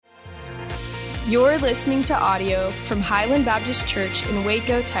You're listening to audio from Highland Baptist Church in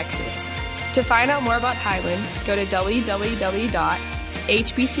Waco, Texas. To find out more about Highland, go to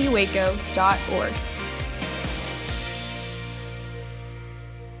www.hbcwaco.org.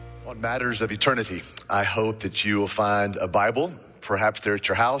 On matters of eternity, I hope that you will find a Bible, perhaps there at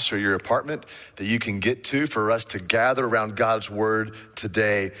your house or your apartment, that you can get to for us to gather around God's Word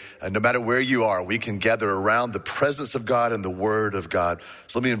today. No matter where you are, we can gather around the presence of God and the Word of God.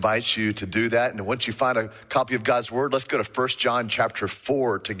 So let me invite you to do that. And once you find a copy of God's Word, let's go to 1 John chapter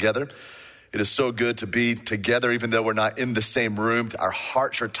 4 together. It is so good to be together, even though we're not in the same room. Our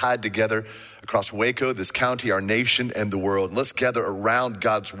hearts are tied together across Waco, this county, our nation, and the world. And let's gather around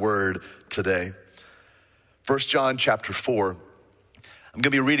God's Word today. 1 John chapter 4. I'm going to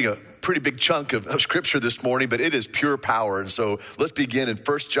be reading a pretty big chunk of scripture this morning, but it is pure power. And so let's begin in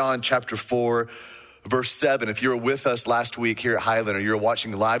 1 John chapter 4, verse 7. If you were with us last week here at Highland, or you were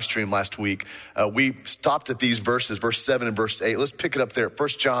watching the live stream last week, we stopped at these verses, verse 7 and verse 8. Let's pick it up there. 1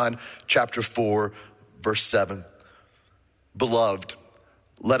 John chapter 4, verse 7. Beloved,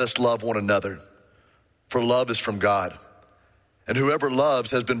 let us love one another, for love is from God. And whoever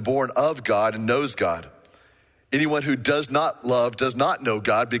loves has been born of God and knows God. Anyone who does not love does not know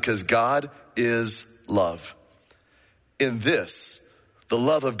God, because God is love. In this, the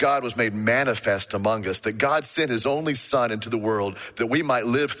love of God was made manifest among us, that God sent his only Son into the world that we might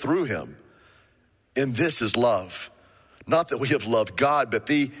live through him. In this is love. Not that we have loved God, but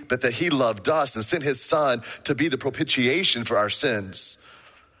that he loved us and sent his Son to be the propitiation for our sins.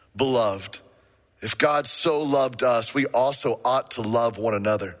 Beloved, if God so loved us, we also ought to love one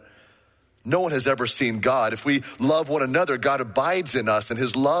another. No one has ever seen God. If we love one another, God abides in us, and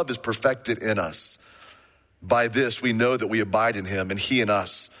his love is perfected in us. By this, we know that we abide in him and he in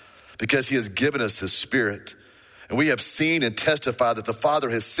us, because he has given us his Spirit. And we have seen and testified that the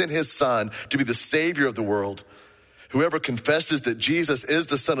Father has sent his Son to be the Savior of the world. Whoever confesses that Jesus is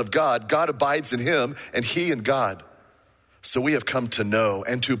the Son of God, God abides in him and he in God. So we have come to know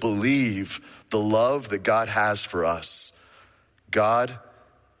and to believe the love that God has for us. God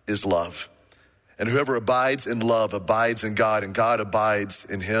is love. And whoever abides in love abides in God, and God abides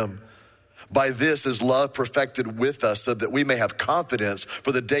in him. By this is love perfected with us, so that we may have confidence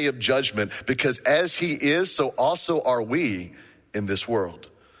for the day of judgment, because as he is, so also are we in this world.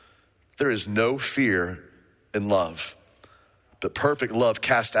 There is no fear in love, but perfect love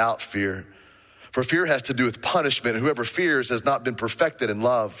casts out fear. For fear has to do with punishment, and whoever fears has not been perfected in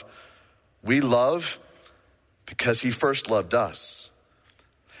love. We love because he first loved us.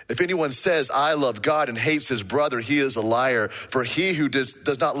 If anyone says, I love God, and hates his brother, he is a liar. For he who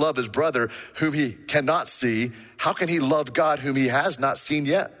does not love his brother, whom he cannot see, how can he love God whom he has not seen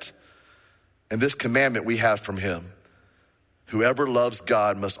yet? And this commandment we have from him: whoever loves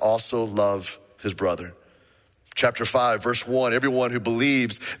God must also love his brother. Chapter 5, verse 1, everyone who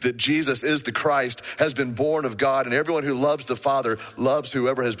believes that Jesus is the Christ has been born of God, and everyone who loves the Father loves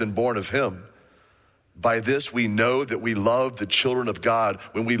whoever has been born of him. By this we know that we love the children of God,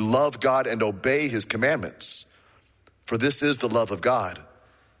 when we love God and obey his commandments. For this is the love of God,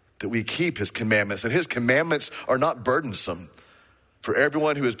 that we keep his commandments, and his commandments are not burdensome. For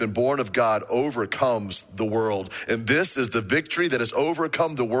everyone who has been born of God overcomes the world. And this is the victory that has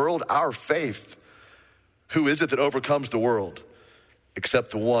overcome the world, our faith. Who is it that overcomes the world? Except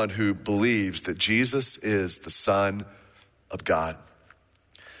the one who believes that Jesus is the Son of God.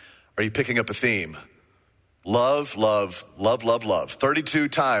 Are you picking up a theme? Love, love, love, love, love. 32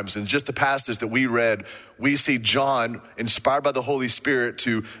 times in just the passage that we read, we see John inspired by the Holy Spirit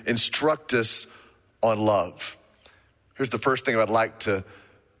to instruct us on love. Here's the first thing I'd like to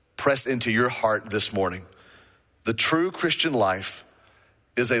press into your heart this morning. The true Christian life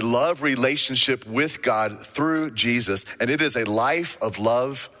is a love relationship with God through Jesus, and it is a life of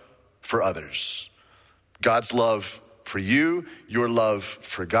love for others. God's love for you, your love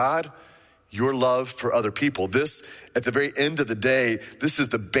for God, your love for other people. This, at the very end of the day, this is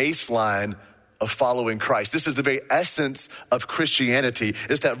the baseline of following Christ. This is the very essence of Christianity.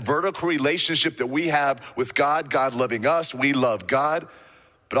 It's that vertical relationship that we have with God, God loving us, we love God,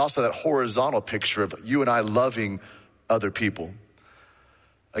 but also that horizontal picture of you and I loving other people.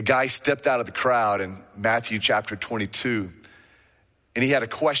 A guy stepped out of the crowd in Matthew chapter 22, and he had a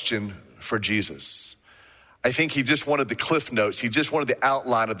question for Jesus. I think he just wanted the cliff notes. He just wanted the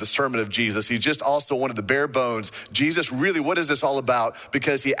outline of the sermon of Jesus. He just also wanted the bare bones. Jesus, really, what is this all about?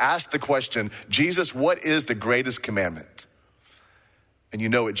 Because he asked the question, Jesus, what is the greatest commandment? And you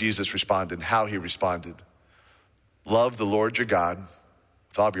know what Jesus responded, and how he responded. Love the Lord your God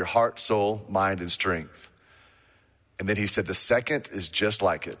with all of your heart, soul, mind, and strength. And then he said, the second is just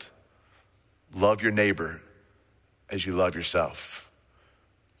like it. love your neighbor as you love yourself.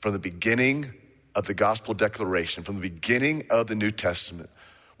 From the beginning of the gospel declaration, from the beginning of the New Testament,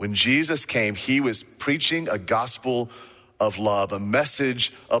 when Jesus came, he was preaching a gospel of love, a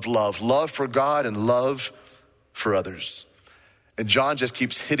message of love, love for God and love for others. And John just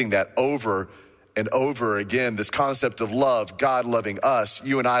keeps hitting that over and over again, this concept of love, God loving us,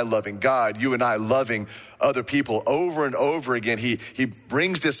 you and I loving God, you and I loving other people. Over and over again, he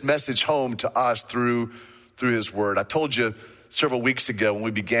brings this message home to us through his word. I told you several weeks ago when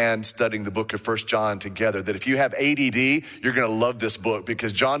we began studying the book of 1 John together that if you have ADD, you're going to love this book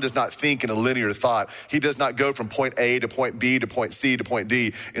because John does not think in a linear thought. He does not go from point A to point B to point C to point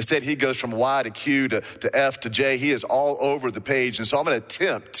D. Instead, he goes from Y to Q to F to J. He is all over the page. And so I'm going to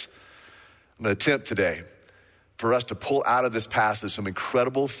attempt today for us to pull out of this passage some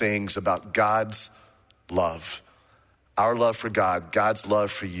incredible things about God's love, our love for God, God's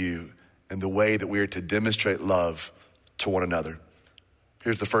love for you, and the way that we are to demonstrate love to one another.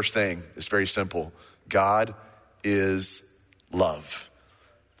 Here's the first thing. It's very simple. God is love.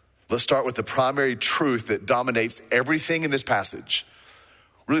 Let's start with the primary truth that dominates everything in this passage.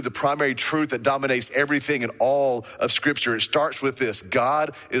 Really the primary truth that dominates everything in all of Scripture. It starts with this: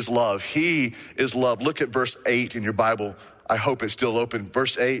 God is love. He is love. Look at verse 8 in your Bible. I hope it's still open.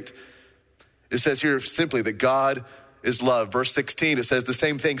 Verse 8, it says here simply that God is love. Verse 16, it says the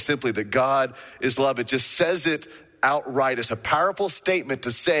same thing simply, that God is love. It just says it outright. It's a powerful statement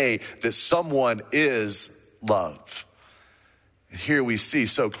to say that someone is love. And here we see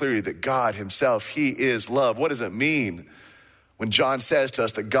so clearly that God himself, he is love. What does it mean when John says to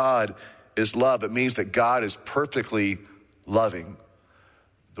us that God is love? It means that God is perfectly loving.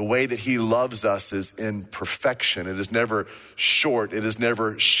 The way that he loves us is in perfection. It is never short. It is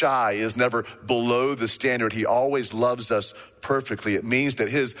never shy. It is never below the standard. He always loves us perfectly. It means that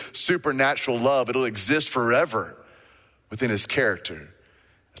his supernatural love, it'll exist forever within his character.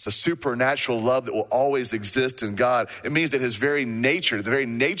 It's a supernatural love that will always exist in God. It means that his very nature, the very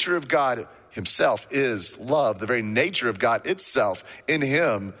nature of God himself is love. The very nature of God itself in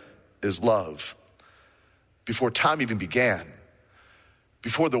him is love. Before time even began,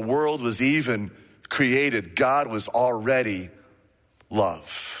 before the world was even created, God was already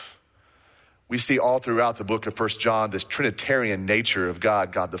love. We see all throughout the book of 1 John this Trinitarian nature of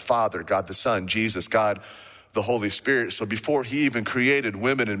God, God the Father, God the Son, Jesus, God the Holy Spirit. So before he even created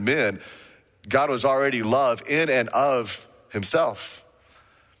women and men, God was already love in and of himself.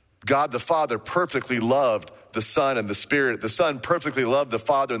 God the Father perfectly loved the Son and the Spirit. The Son perfectly loved the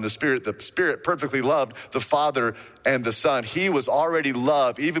Father and the Spirit. The Spirit perfectly loved the Father and the Son. He was already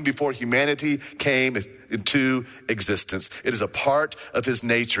love even before humanity came into existence. It is a part of his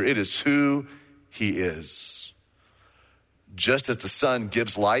nature. It is who he is. Just as the sun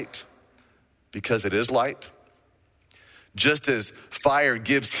gives light because it is light, just as fire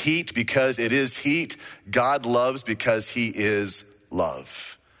gives heat because it is heat, God loves because he is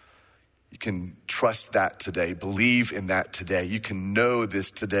love. You can trust that today, believe in that today. You can know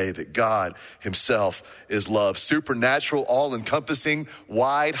this today, that God himself is love. Supernatural, all-encompassing,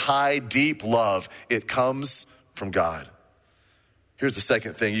 wide, high, deep love. It comes from God. Here's the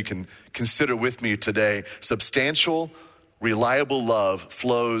second thing you can consider with me today. Substantial, reliable love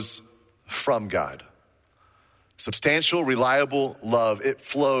flows from God. Substantial, reliable love, it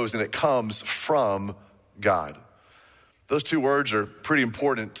flows and it comes from God. Those two words are pretty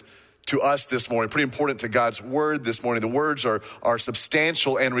important to us this morning, pretty important to God's word this morning. The words are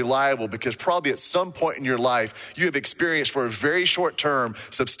substantial and reliable because probably at some point in your life, you have experienced for a very short term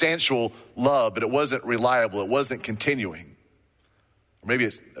substantial love, but it wasn't reliable. It wasn't continuing. Or maybe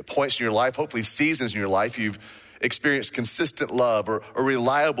it's at points in your life, hopefully seasons in your life, you've experienced consistent love or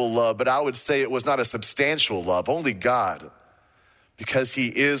reliable love, but I would say it was not a substantial love. Only God, because he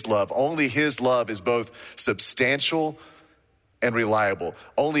is love, only his love is both substantial and reliable.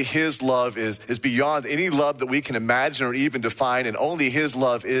 Only his love is beyond any love that we can imagine or even define, and only his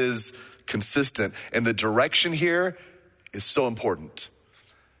love is consistent. And the direction here is so important.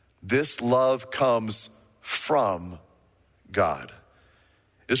 This love comes from God.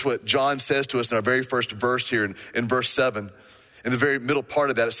 This is what John says to us in our very first verse here in verse 7. In the very middle part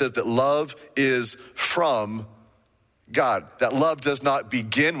of that, it says that love is from God. That love does not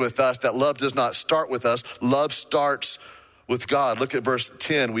begin with us. That love does not start with us. Love starts with God. Look at verse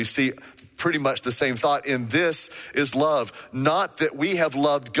 10. We see pretty much the same thought. In this is love, not that we have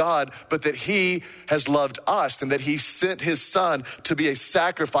loved God, but that he has loved us and that he sent his son to be a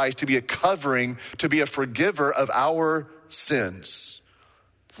sacrifice, to be a covering, to be a forgiver of our sins.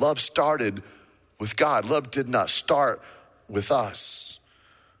 Love started with God. Love did not start with us.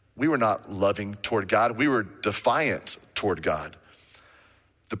 we were not loving toward God. We were defiant toward God.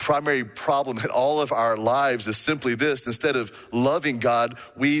 The primary problem in all of our lives is simply this: instead of loving God,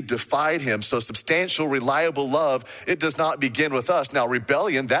 we defied him. So substantial, reliable love, it does not begin with us. Now,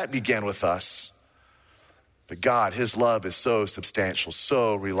 rebellion, that began with us. But God, his love is so substantial,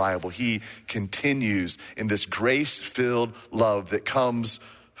 so reliable. He continues in this grace-filled love that comes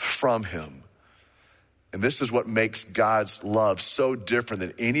from him. And this is what makes God's love so different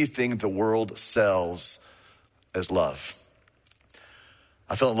than anything the world sells as love.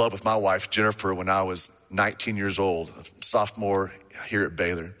 I fell in love with my wife, Jennifer, when I was 19 years old, a sophomore here at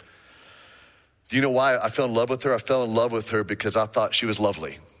Baylor. Do you know why I fell in love with her? I fell in love with her because I thought she was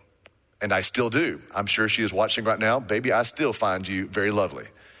lovely. And I still do. I'm sure she is watching right now. Baby, I still find you very lovely.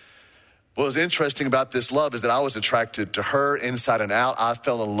 What was interesting about this love is that I was attracted to her inside and out. I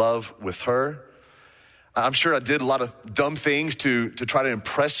fell in love with her. I'm sure I did a lot of dumb things to try to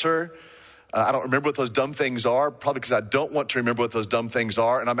impress her. I don't remember what those dumb things are, probably because I don't want to remember what those dumb things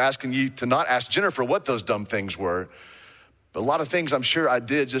are. And I'm asking you to not ask Jennifer what those dumb things were. But a lot of things I'm sure I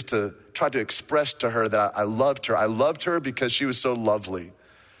did just to try to express to her that I loved her. I loved her because she was so lovely.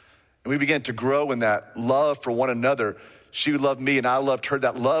 And we began to grow in that love for one another. She loved me and I loved her.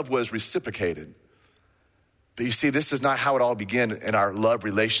 That love was reciprocated. But you see, this is not how it all began in our love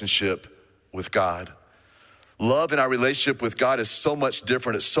relationship with God. Love in our relationship with God is so much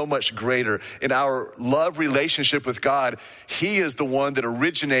different. It's so much greater. In our love relationship with God, he is the one that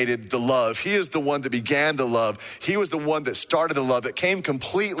originated the love. He is the one that began the love. He was the one that started the love. It came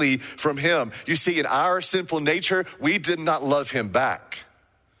completely from him. You see, in our sinful nature, we did not love him back.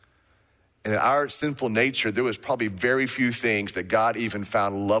 And in our sinful nature, there was probably very few things that God even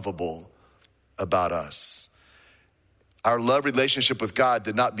found lovable about us. Our love relationship with God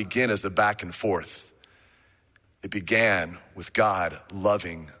did not begin as a back and forth. It began with God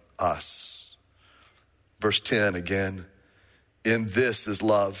loving us. Verse 10 again, in this is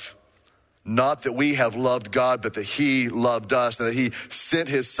love. Not that we have loved God, but that he loved us and that he sent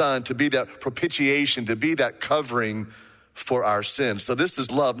his son to be that propitiation, to be that covering for our sins. So this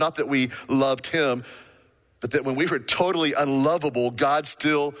is love, not that we loved him, but that when we were totally unlovable, God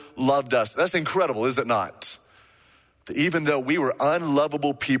still loved us. That's incredible, is it not? That even though we were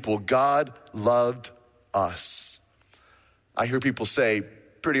unlovable people, God loved us. I hear people say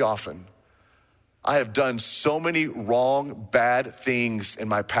pretty often, I have done so many wrong, bad things in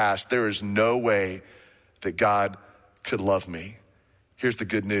my past. There is no way that God could love me. Here's the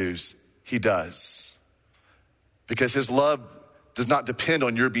good news. He does. Because his love does not depend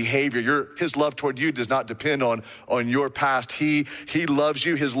on your behavior. His love toward you does not depend on your past. He loves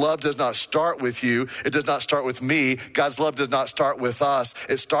you. His love does not start with you. It does not start with me. God's love does not start with us.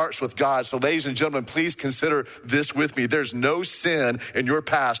 It starts with God. So ladies and gentlemen, please consider this with me. There's no sin in your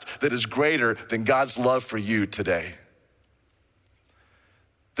past that is greater than God's love for you today.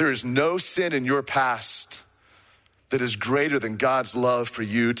 There is no sin in your past that is greater than God's love for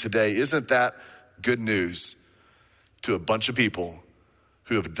you today. Isn't that good news to a bunch of people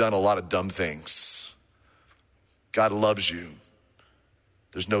who have done a lot of dumb things? God loves you.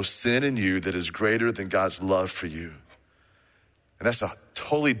 There's no sin in you that is greater than God's love for you. And that's a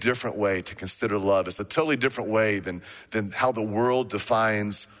totally different way to consider love. It's a totally different way than how the world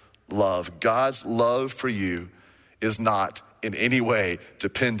defines love. God's love for you is not in any way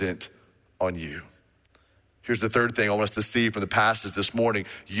dependent on you. Here's the third thing I want us to see from the passage this morning.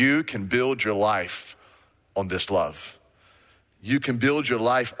 You can build your life on this love. You can build your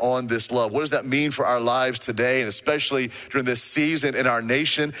life on this love. What does that mean for our lives today, and especially during this season in our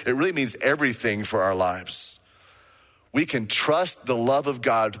nation? It really means everything for our lives. We can trust the love of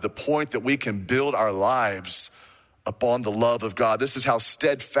God to the point that we can build our lives upon the love of God. This is how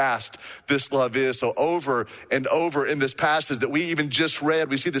steadfast this love is. So over and over in this passage that we even just read,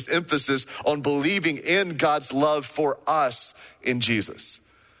 we see this emphasis on believing in God's love for us in Jesus.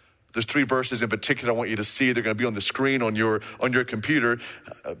 There's three verses in particular I want you to see. They're going to be on the screen on your computer.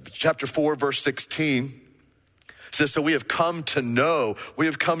 Chapter 4, verse 16 says, so we have come to know, we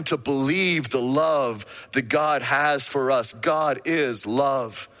have come to believe the love that God has for us. God is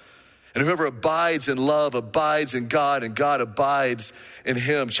love. And whoever abides in love abides in God, and God abides in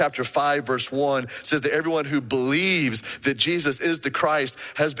him. Chapter 5, verse 1 says that everyone who believes that Jesus is the Christ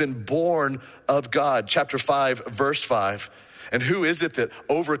has been born of God. Chapter 5, verse 5. And who is it that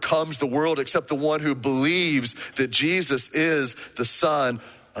overcomes the world except the one who believes that Jesus is the Son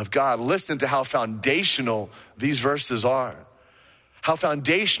of God? Listen to how foundational these verses are. How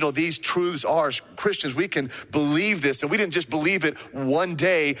foundational these truths are. As Christians, we can believe this, and we didn't just believe it one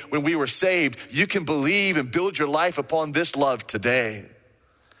day when we were saved. You can believe and build your life upon this love today.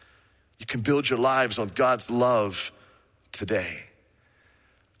 You can build your lives on God's love today.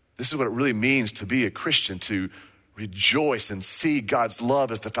 This is what it really means to be a Christian, to rejoice and see God's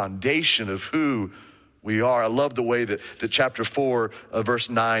love as the foundation of who we are. I love the way that chapter 4, verse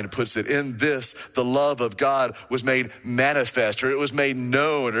 9 puts it. In this, the love of God was made manifest, or it was made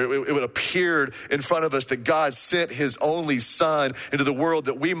known, or it appeared in front of us that God sent his only Son into the world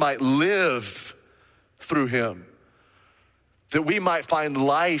that we might live through him, that we might find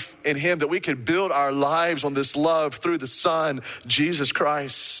life in him, that we could build our lives on this love through the Son, Jesus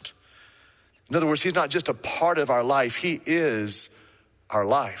Christ. In other words, he's not just a part of our life, he is our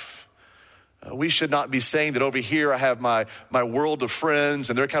life. We should not be saying that over here I have my world of friends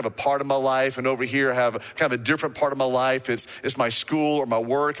and they're kind of a part of my life, and over here I have kind of a different part of my life. It's my school or my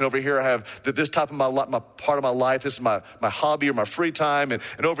work, and over here I have this type of my part of my life. This is my hobby or my free time,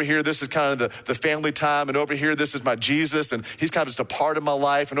 and over here this is kind of the family time, and over here this is my Jesus, and he's kind of just a part of my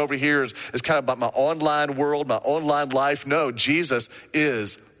life, and over here is kind of about my online world, my online life. No, Jesus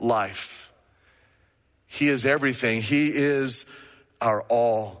is life. He is everything. He is our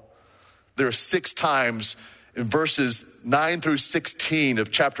all. There are 6 times in verses 9 through 16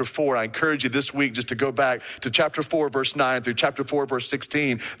 of chapter 4. I encourage you this week just to go back to chapter 4, verse 9 through chapter 4, verse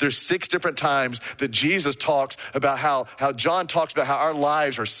 16. There's 6 different times that Jesus talks about how John talks about how our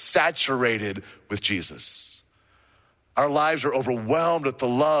lives are saturated with Jesus. Our lives are overwhelmed with the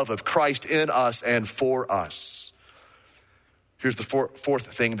love of Christ in us and for us. Here's the fourth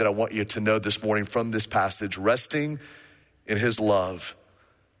thing that I want you to know this morning from this passage. Resting in his love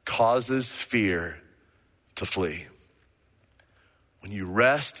causes fear to flee. When you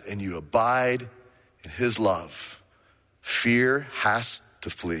rest and you abide in his love, fear has to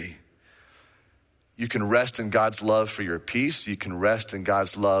flee. You can rest in God's love for your peace. You can rest in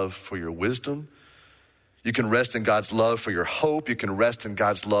God's love for your wisdom. You can rest in God's love for your hope. You can rest in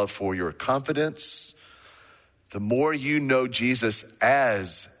God's love for your confidence. The more you know Jesus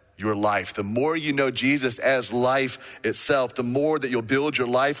as your life, the more you know Jesus as life itself, the more that you'll build your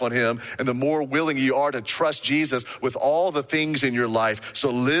life on him, and the more willing you are to trust Jesus with all the things in your life.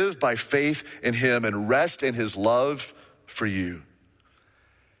 So live by faith in him and rest in his love for you.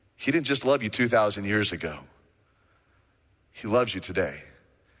 He didn't just love you 2,000 years ago. He loves you today.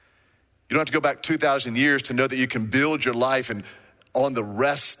 You don't have to go back 2,000 years to know that you can build your life on the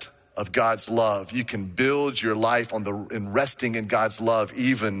rest of God's love. You can build your life in resting in God's love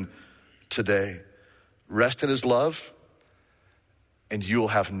even today. Rest in his love, and you will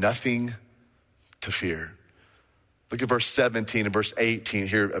have nothing to fear. Look at verse 17 and verse 18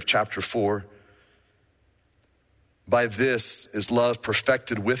 here of chapter 4. By this is love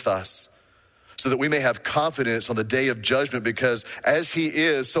perfected with us, so that we may have confidence on the day of judgment, because as he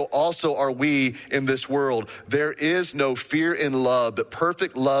is, so also are we in this world. There is no fear in love, but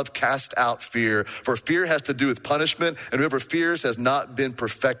perfect love casts out fear. For fear has to do with punishment, and whoever fears has not been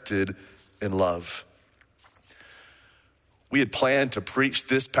perfected in love. We had planned to preach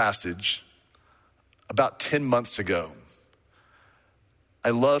this passage about 10 months ago.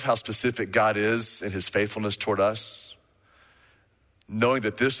 I love how specific God is in his faithfulness toward us, knowing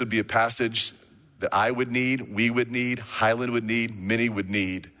that this would be a passage that I would need, we would need, Highland would need, many would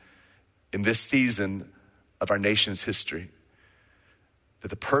need in this season of our nation's history. That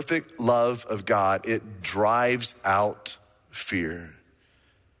the perfect love of God, it drives out fear.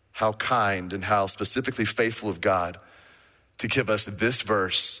 How kind and how specifically faithful of God to give us this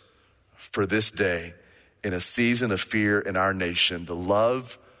verse for this day in a season of fear in our nation. The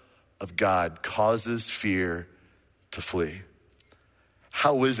love of God causes fear to flee.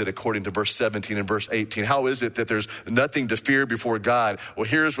 How is it, according to verse 17 and verse 18, how is it that there's nothing to fear before God? Well,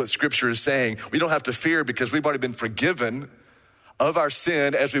 here's what Scripture is saying. We don't have to fear because we've already been forgiven of our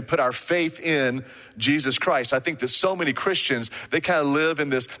sin as we put our faith in Jesus Christ. I think that so many Christians, they kind of live in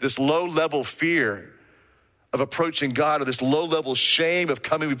this low-level fear of approaching God, or this low-level shame of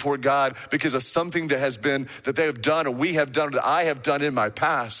coming before God because of something that they have done, or we have done, or that I have done in my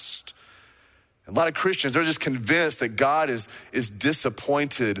past. A lot of Christians, they're just convinced that God is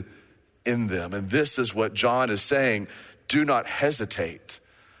disappointed in them. And this is what John is saying. Do not hesitate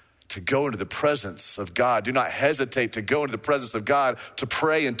to go into the presence of God. Do not hesitate to go into the presence of God, to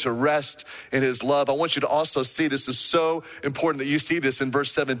pray and to rest in his love. I want you to also see, this is so important that you see this in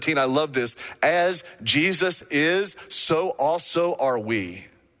verse 17. I love this. As Jesus is, so also are we.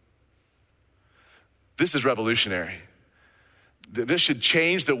 This is revolutionary. This should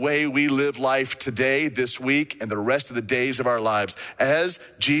change the way we live life today, this week, and the rest of the days of our lives. As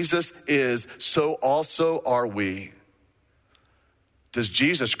Jesus is, so also are we. Does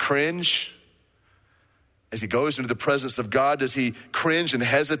Jesus cringe? As he goes into the presence of God, does he cringe and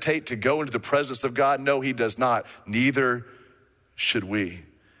hesitate to go into the presence of God? No, he does not. Neither should we.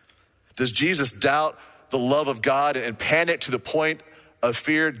 Does Jesus doubt the love of God and panic to the point of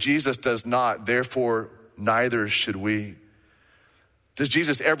fear? Jesus does not. Therefore, neither should we. Does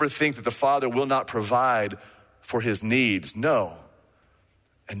Jesus ever think that the Father will not provide for his needs? No.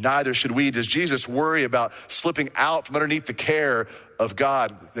 And neither should we. Does Jesus worry about slipping out from underneath the care of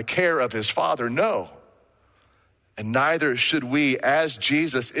God, the care of his Father? No. And neither should we. As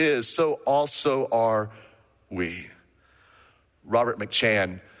Jesus is, so also are we. Robert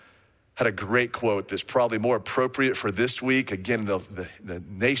McChan had a great quote that's probably more appropriate for this week, again, the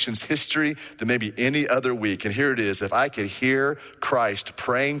nation's history, than maybe any other week. And here it is: if I could hear Christ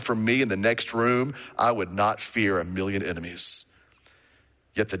praying for me in the next room, I would not fear a million enemies.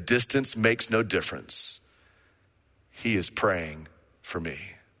 Yet the distance makes no difference. He is praying for me.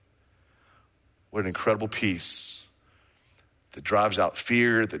 What an incredible peace that drives out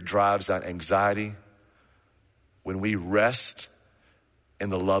fear, that drives out anxiety, when we rest in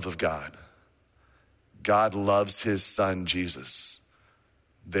the love of God. God loves his son, Jesus.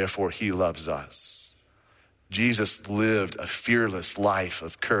 Therefore, he loves us. Jesus lived a fearless life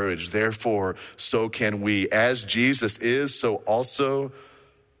of courage. Therefore, so can we. As Jesus is, so also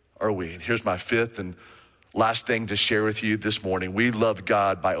are we. And here's my fifth and last thing to share with you this morning. We love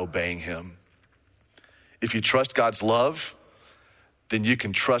God by obeying him. If you trust God's love, then you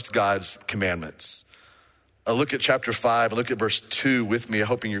can trust God's commandments. Look at chapter 5 and look at verse 2 with me,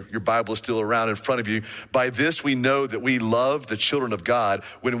 hoping your Bible is still around in front of you. By this we know that we love the children of God,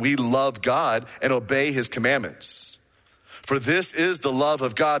 when we love God and obey his commandments. For this is the love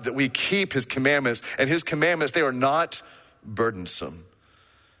of God, that we keep his commandments, and his commandments, they are not burdensome.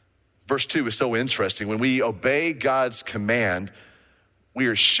 Verse 2 is so interesting. When we obey God's command, we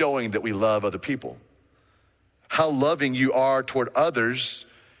are showing that we love other people. How loving you are toward others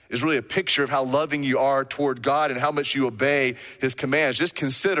is really a picture of how loving you are toward God and how much you obey his commands. Just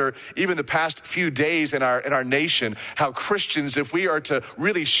consider even the past few days in our nation, how Christians, if we are to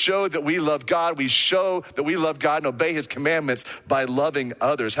really show that we love God, we show that we love God and obey his commandments by loving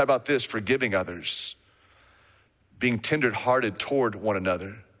others. How about this? Forgiving others, being tenderhearted toward one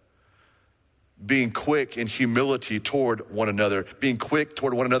another, being quick in humility toward one another, being quick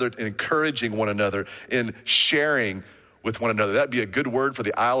toward one another, and encouraging one another, in sharing with one another. That'd be a good word for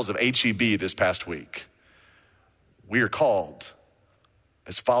the aisles of HEB this past week. We are called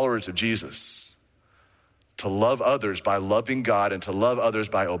as followers of Jesus to love others by loving God and to love others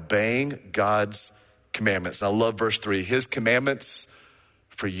by obeying God's commandments. And I love verse 3. His commandments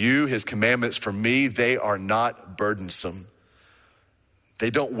for you, his commandments for me, they are not burdensome.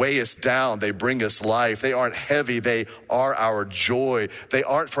 They don't weigh us down. They bring us life. They aren't heavy. They are our joy. They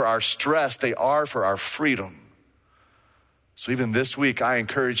aren't for our stress. They are for our freedom. So even this week, I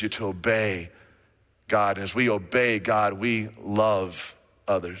encourage you to obey God. And as we obey God, we love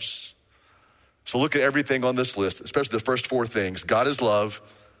others. So look at everything on this list, especially the first four things. God is love.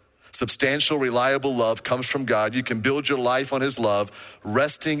 Substantial, reliable love comes from God. You can build your life on his love.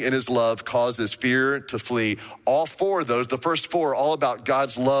 Resting in his love causes fear to flee. All four of those, the first four, are all about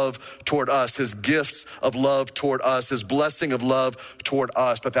God's love toward us, his gifts of love toward us, his blessing of love toward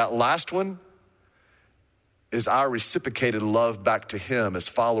us. But that last one is our reciprocated love back to him as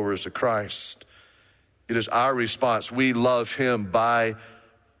followers of Christ. It is our response. We love him by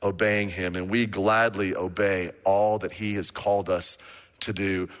obeying him, and we gladly obey all that he has called us to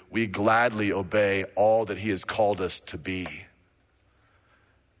do. We gladly obey all that he has called us to be.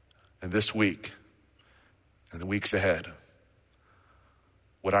 And this week and the weeks ahead,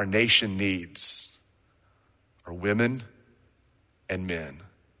 what our nation needs are women and men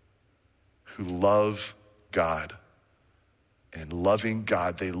who love God. And loving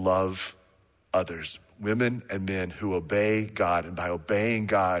God, they love others. Women and men who obey God. And by obeying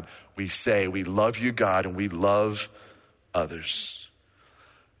God, we say, we love you, God, and we love others.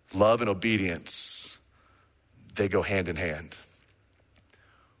 Love and obedience, they go hand in hand.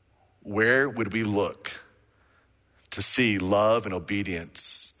 Where would we look to see love and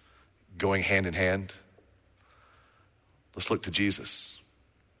obedience going hand in hand? Let's look to Jesus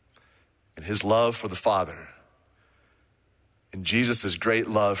and his love for the Father and Jesus' great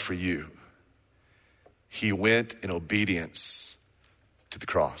love for you. He went in obedience to the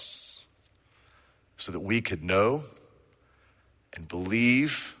cross so that we could know and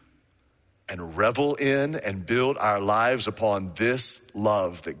believe and revel in and build our lives upon this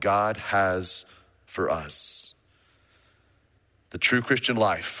love that God has for us. The true Christian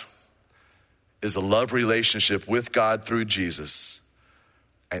life is a love relationship with God through Jesus,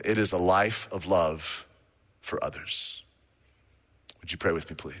 and it is a life of love for others. Would you pray with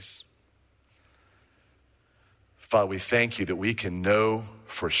me, please? Father, we thank you that we can know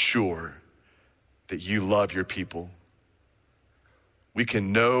for sure that you love your people. We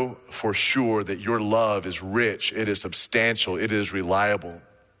can know for sure that your love is rich, it is substantial, it is reliable,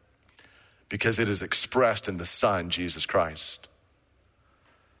 because it is expressed in the Son, Jesus Christ.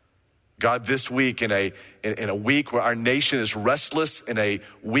 God, this week, in a week where our nation is restless, in a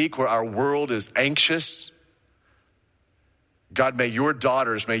week where our world is anxious, God, may your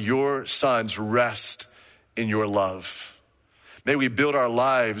daughters, may your sons rest in your love. May we build our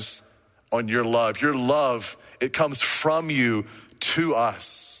lives on your love. Your love, it comes from you to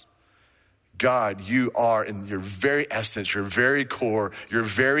us. God, you are in your very essence, your very core, your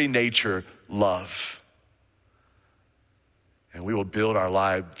very nature, love. And we will build our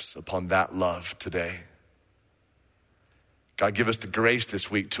lives upon that love today. God, give us the grace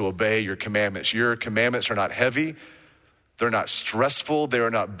this week to obey your commandments. Your commandments are not heavy. They're not stressful. They are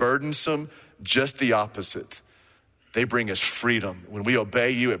not burdensome. Just the opposite. They bring us freedom. When we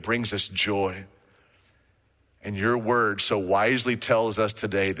obey you, it brings us joy. And your word so wisely tells us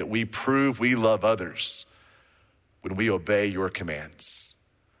today that we prove we love others when we obey your commands.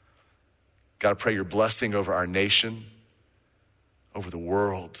 God, I pray your blessing over our nation, over the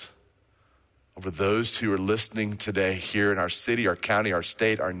world, over those who are listening today here in our city, our county, our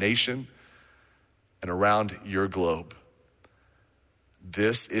state, our nation, and around your globe.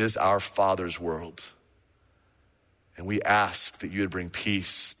 This is our Father's world. And we ask that you would bring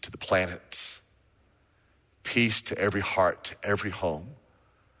peace to the planet, peace to every heart, to every home.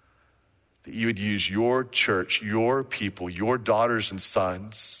 That you would use your church, your people, your daughters and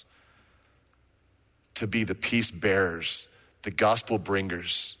sons to be the peace bearers, the gospel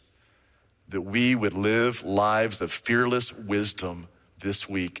bringers, that we would live lives of fearless wisdom this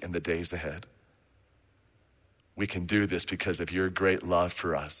week and the days ahead. We can do this because of your great love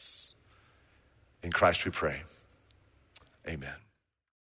for us. In Christ we pray.